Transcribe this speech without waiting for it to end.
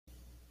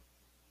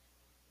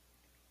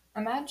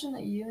Imagine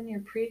that you and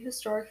your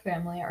prehistoric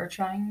family are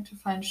trying to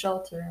find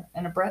shelter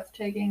in a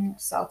breathtaking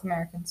South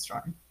American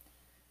storm.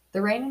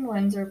 The rain and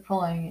winds are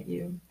pulling at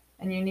you,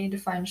 and you need to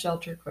find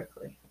shelter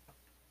quickly.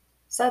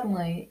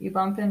 Suddenly, you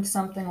bump into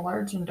something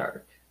large and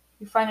dark.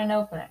 You find an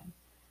opening,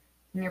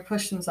 and you're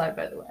pushed inside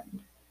by the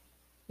wind.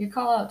 You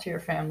call out to your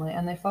family,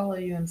 and they follow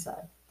you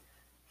inside.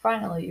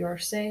 Finally, you are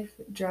safe,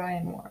 dry,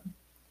 and warm.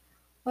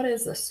 What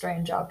is this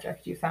strange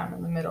object you found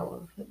in the middle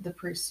of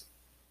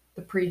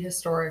the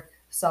prehistoric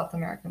South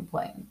American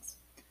plains?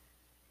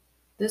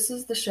 This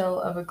is the shell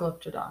of a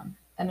Glyptodon,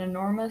 an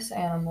enormous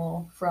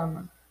animal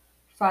from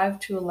 5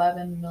 to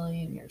 11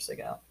 million years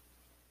ago.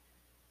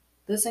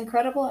 This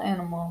incredible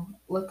animal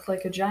looked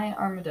like a giant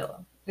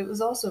armadillo. It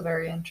was also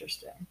very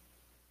interesting,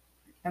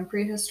 and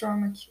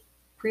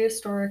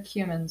prehistoric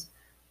humans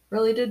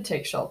really did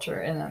take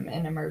shelter in them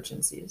in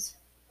emergencies.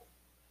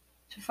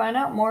 To find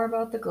out more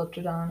about the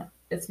Glyptodon,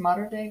 its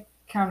modern-day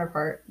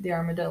counterpart, the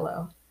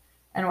armadillo,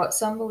 and what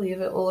some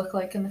believe it will look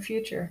like in the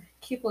future,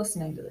 keep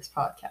listening to this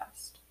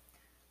podcast.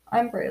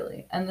 I'm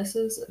Braylee, and this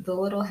is The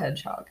Little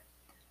Hedgehog,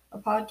 a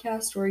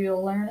podcast where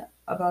you'll learn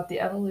about the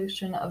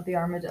evolution of the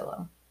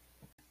armadillo.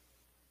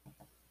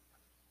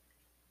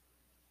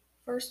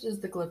 First is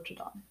the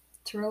Glyptodon.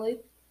 To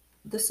relate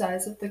the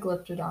size of the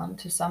Glyptodon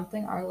to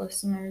something our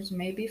listeners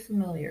may be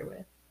familiar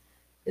with,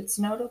 it's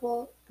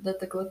notable that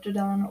the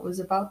Glyptodon was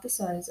about the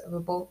size of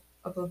a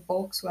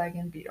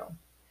Volkswagen Beetle.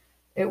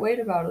 It weighed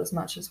about as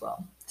much as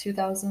well,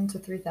 2,000 to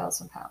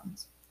 3,000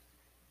 pounds.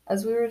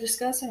 As we were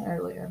discussing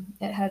earlier,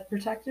 it had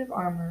protective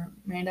armor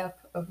made up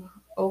of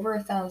over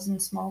 1,000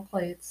 small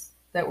plates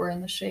that were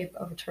in the shape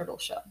of a turtle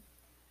shell.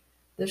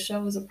 The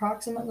shell was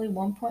approximately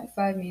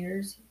 1.5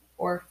 meters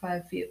or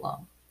 5 feet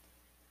long.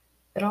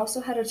 It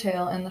also had a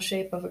tail in the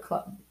shape of a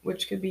club,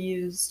 which could be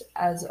used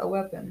as a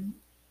weapon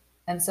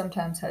and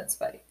sometimes had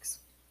spikes.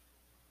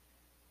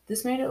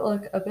 This made it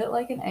look a bit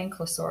like an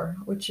ankylosaur,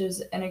 which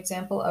is an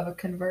example of a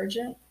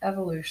convergent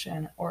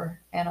evolution or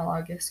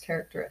analogous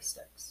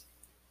characteristics.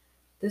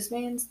 This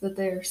means that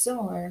they are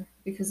similar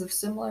because of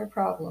similar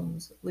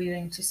problems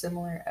leading to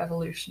similar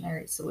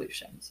evolutionary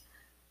solutions,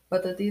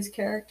 but that these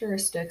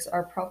characteristics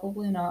are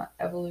probably not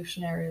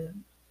evolutionarily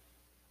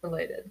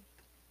related.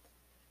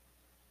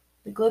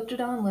 The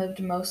Glyptodon lived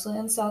mostly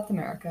in South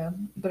America,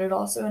 but it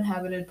also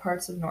inhabited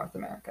parts of North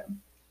America.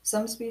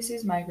 Some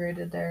species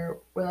migrated there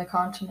when the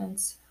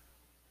continents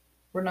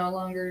were no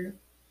longer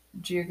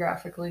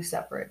geographically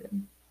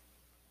separated.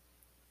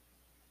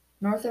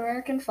 North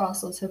American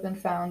fossils have been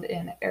found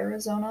in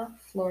Arizona,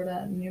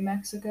 Florida, New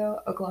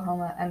Mexico,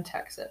 Oklahoma, and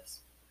Texas.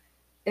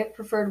 It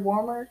preferred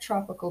warmer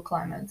tropical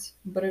climates,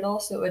 but it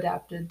also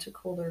adapted to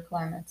colder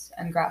climates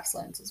and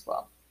grasslands as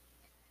well.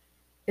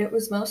 It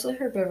was mostly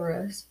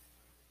herbivorous,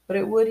 but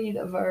it would eat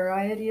a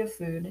variety of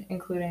food,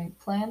 including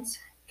plants,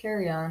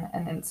 carrion,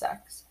 and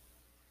insects.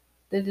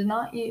 They did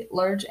not eat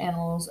large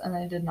animals and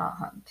they did not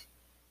hunt.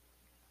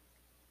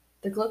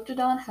 The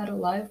Glyptodon had a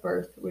live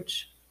birth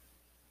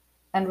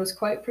and was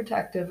quite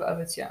protective of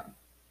its young.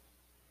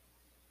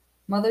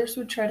 Mothers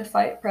would try to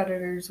fight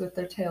predators with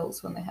their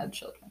tails when they had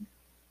children.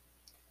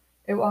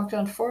 It walked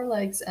on 4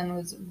 legs and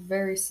was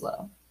very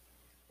slow.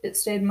 It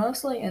stayed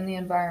mostly in the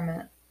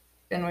environment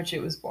in which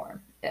it was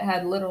born. It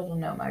had little to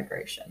no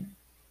migration.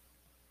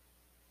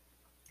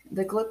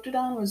 The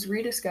Glyptodon was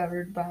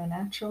rediscovered by a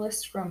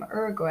naturalist from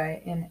Uruguay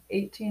in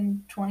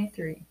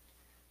 1823,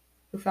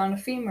 who found a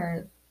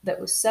femur that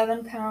was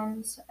 7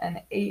 pounds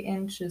and 8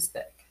 inches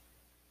thick.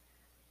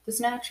 This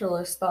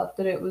naturalist thought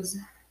that it was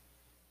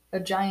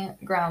a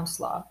giant ground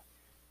sloth,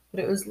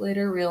 but it was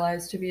later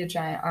realized to be a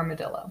giant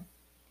armadillo.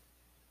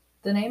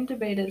 The name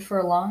debated for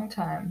a long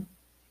time,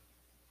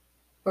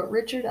 but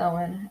Richard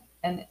Owen,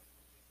 an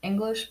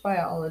English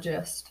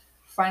biologist,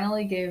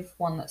 finally gave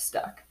one that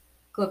stuck: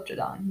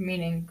 Glyptodon,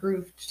 meaning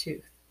grooved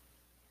tooth.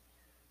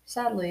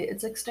 Sadly,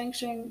 its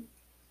extinction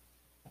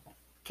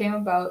came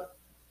about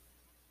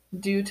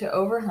due to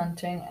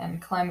overhunting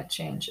and climate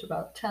change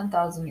about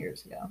 10,000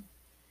 years ago.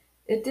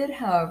 It did,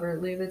 however,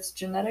 leave its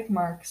genetic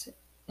marks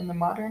in the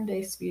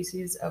modern-day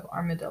species of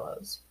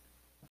armadillos.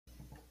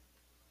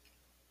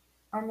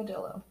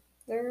 Armadillo.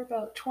 There are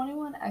about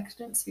 21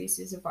 extant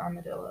species of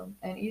armadillo,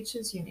 and each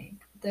is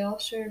unique, but they all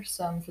share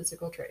some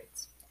physical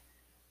traits.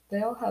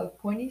 They all have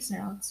pointy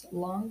snouts,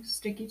 long,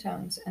 sticky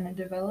tongues, and a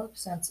developed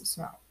sense of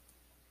smell.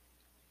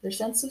 Their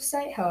sense of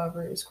sight,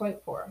 however, is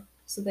quite poor,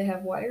 so they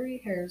have wiry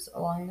hairs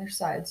along their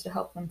sides to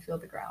help them feel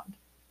the ground.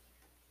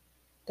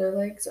 Their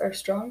legs are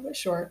strong but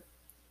short,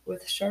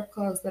 with sharp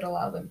claws that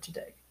allow them to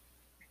dig.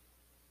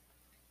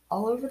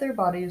 All over their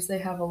bodies they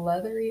have a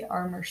leathery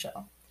armor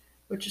shell,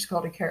 which is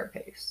called a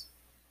carapace.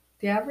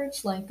 The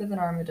average length of an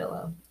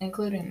armadillo,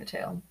 including the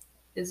tail,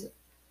 is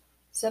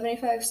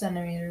 75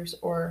 centimeters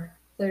or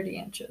 30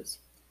 inches.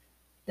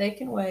 They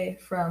can weigh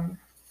from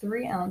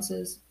 3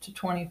 ounces to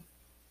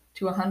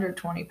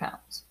 120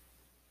 pounds.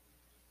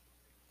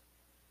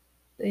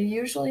 They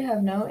usually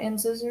have no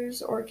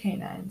incisors or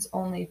canines,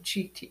 only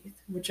cheek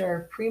teeth, which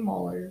are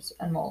premolars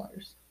and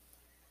molars.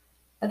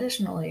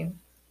 Additionally,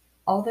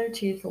 all their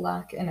teeth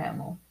lack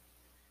enamel.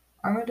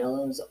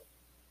 Armadillos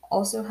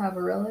also have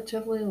a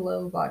relatively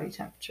low body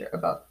temperature,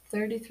 about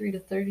 33 to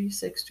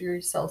 36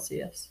 degrees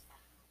Celsius,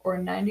 or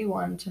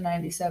 91 to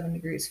 97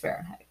 degrees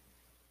Fahrenheit.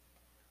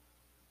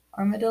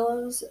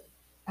 Armadillos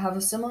have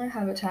a similar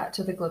habitat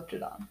to the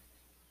Glyptodon.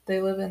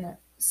 They live in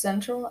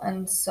Central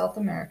and South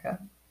America,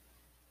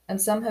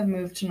 and some have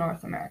moved to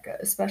North America,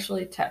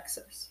 especially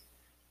Texas.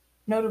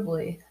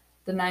 Notably,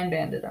 the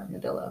nine-banded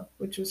armadillo,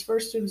 which was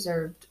first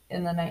observed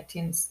in the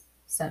 19th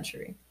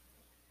century.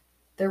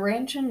 Their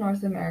range in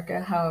North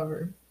America,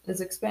 however,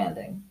 is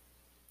expanding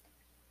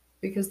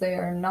because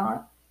there are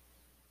not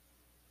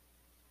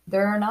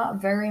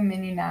very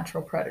many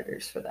natural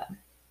predators for them.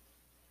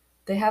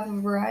 They have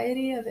a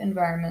variety of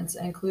environments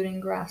including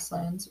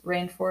grasslands,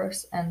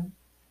 rainforests, and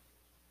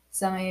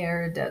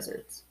semi-arid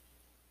deserts.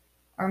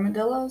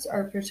 Armadillos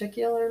are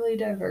particularly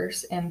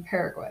diverse in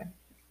Paraguay,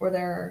 where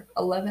there are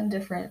 11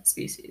 different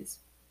species.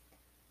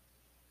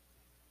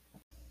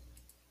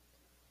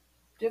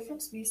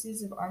 Different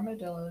species of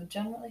armadillo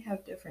generally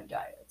have different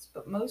diets,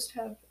 but most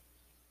have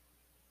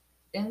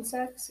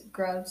insects,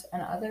 grubs,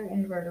 and other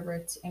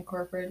invertebrates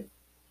incorporated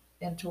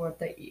into what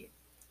they eat.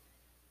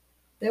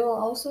 They will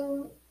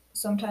also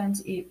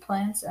sometimes eat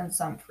plants and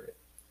some fruit.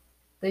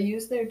 They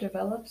use their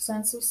developed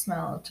sense of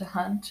smell to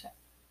hunt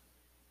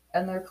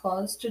and their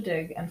claws to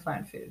dig and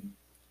find food.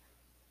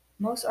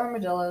 Most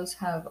armadillos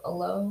have a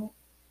low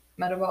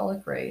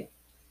metabolic rate,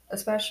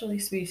 especially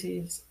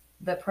species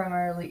that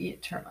primarily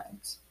eat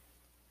termites.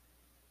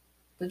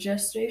 The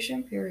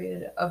gestation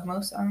period of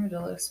most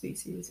armadillo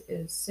species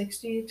is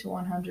 60 to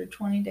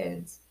 120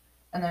 days,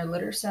 and their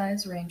litter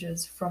size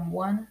ranges from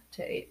 1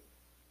 to 8.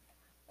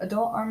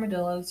 Adult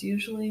armadillos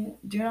usually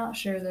do not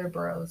share their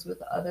burrows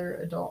with other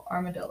adult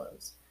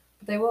armadillos,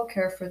 but they will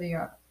care for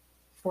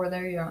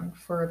their young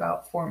for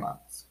about 4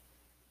 months.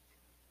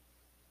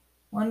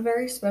 One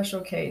very special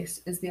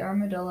case is the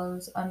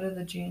armadillos under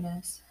the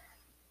genus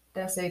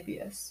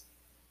Dasapius,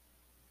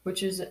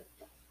 which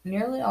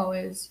nearly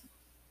always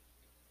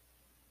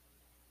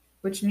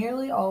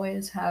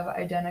have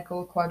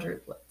identical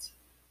quadruplets.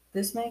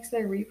 This makes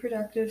their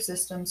reproductive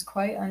systems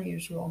quite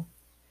unusual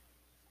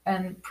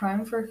and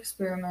prime for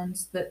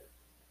experiments that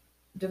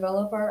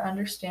develop our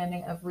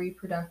understanding of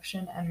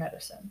reproduction and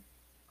medicine.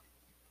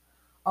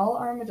 All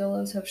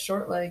armadillos have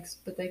short legs,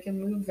 but they can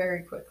move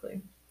very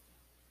quickly.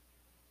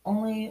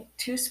 Only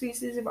 2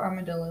 species of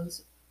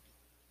armadillos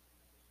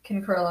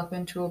can curl up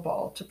into a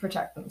ball to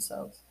protect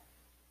themselves.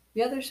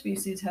 The other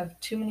species have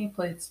too many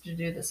plates to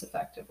do this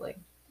effectively.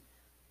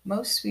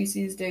 Most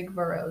species dig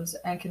burrows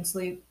and can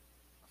sleep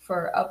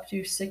for up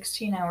to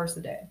 16 hours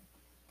a day.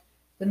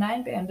 The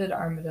nine-banded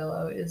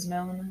armadillo is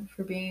known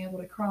for being able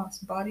to cross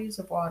bodies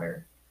of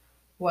water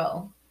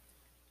well,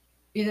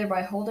 either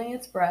by holding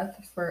its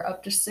breath for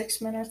up to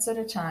 6 minutes at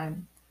a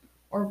time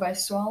or by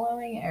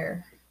swallowing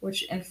air,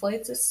 which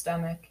inflates its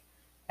stomach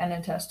and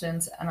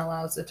intestines and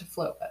allows it to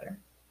float better.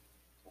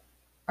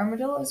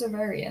 Armadillos are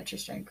very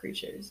interesting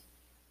creatures,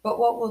 but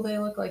what will they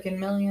look like in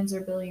millions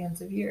or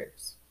billions of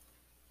years?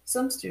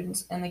 Some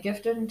students in the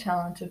Gifted and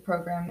Talented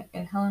program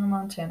in Helena,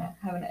 Montana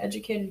have an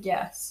educated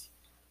guess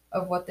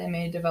of what they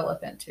may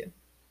develop into.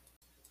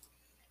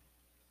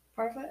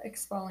 Parva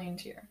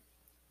expoliunter.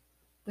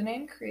 The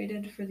name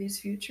created for these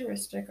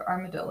futuristic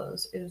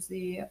armadillos is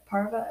the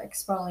Parva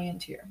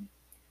expoliunter.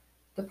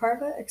 The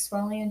Parva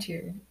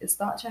expoliunter is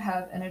thought to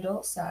have an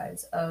adult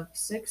size of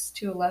 6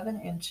 to 11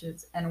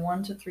 inches and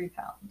 1 to 3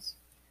 pounds.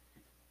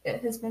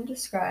 It has been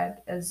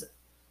described as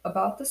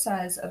about the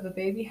size of a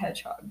baby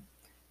hedgehog,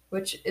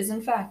 which is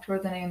in fact where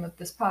the name of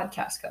this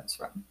podcast comes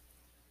from.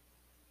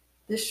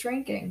 This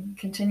shrinking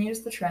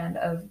continues the trend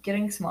of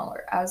getting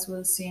smaller, as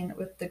was seen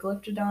with the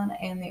Glyptodon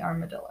and the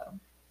armadillo.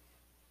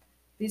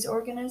 These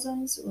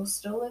organisms will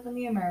still live in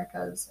the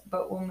Americas,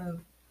 but will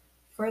move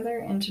further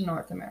into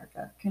North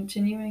America,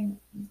 continuing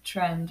the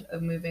trend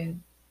of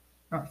moving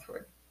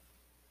northward.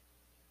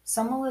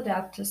 Some will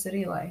adapt to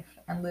city life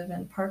and live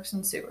in parks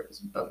and sewers,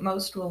 but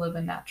most will live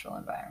in natural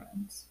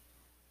environments.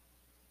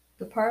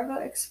 The Parva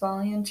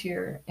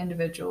expoliunter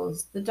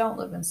individuals that don't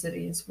live in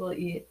cities will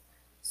eat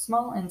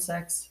small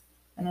insects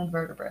and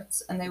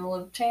invertebrates, and they will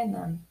obtain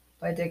them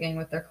by digging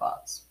with their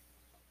claws.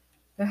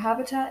 Their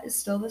habitat is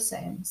still the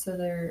same, so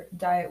their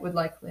diet would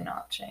likely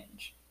not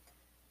change.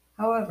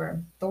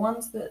 However, the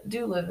ones that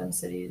do live in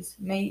cities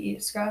may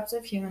eat scraps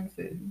of human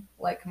food,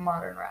 like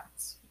modern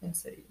rats in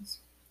cities.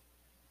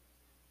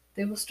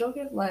 They will still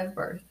give live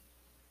birth,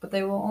 but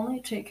they will only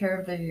take care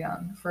of their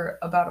young for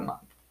about a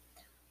month.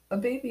 A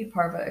baby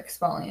Parva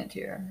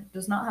expoliunter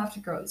does not have to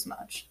grow as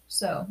much,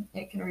 so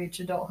it can reach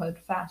adulthood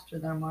faster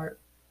than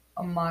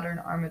a modern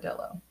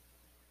armadillo.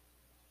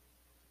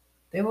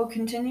 They will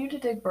continue to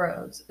dig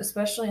burrows,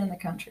 especially in the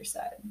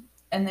countryside,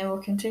 and they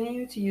will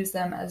continue to use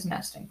them as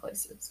nesting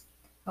places.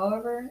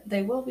 However,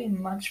 they will be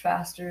much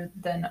faster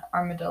than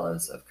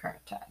armadillos of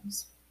current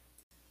times.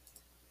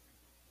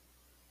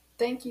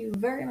 Thank you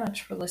very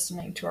much for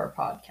listening to our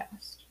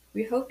podcast.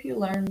 We hope you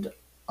learned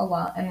a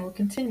lot and will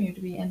continue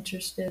to be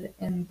interested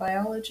in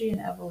biology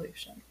and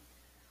evolution.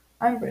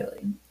 I'm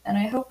Briley, and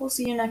I hope we'll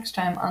see you next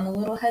time on The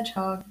Little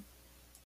Hedgehog.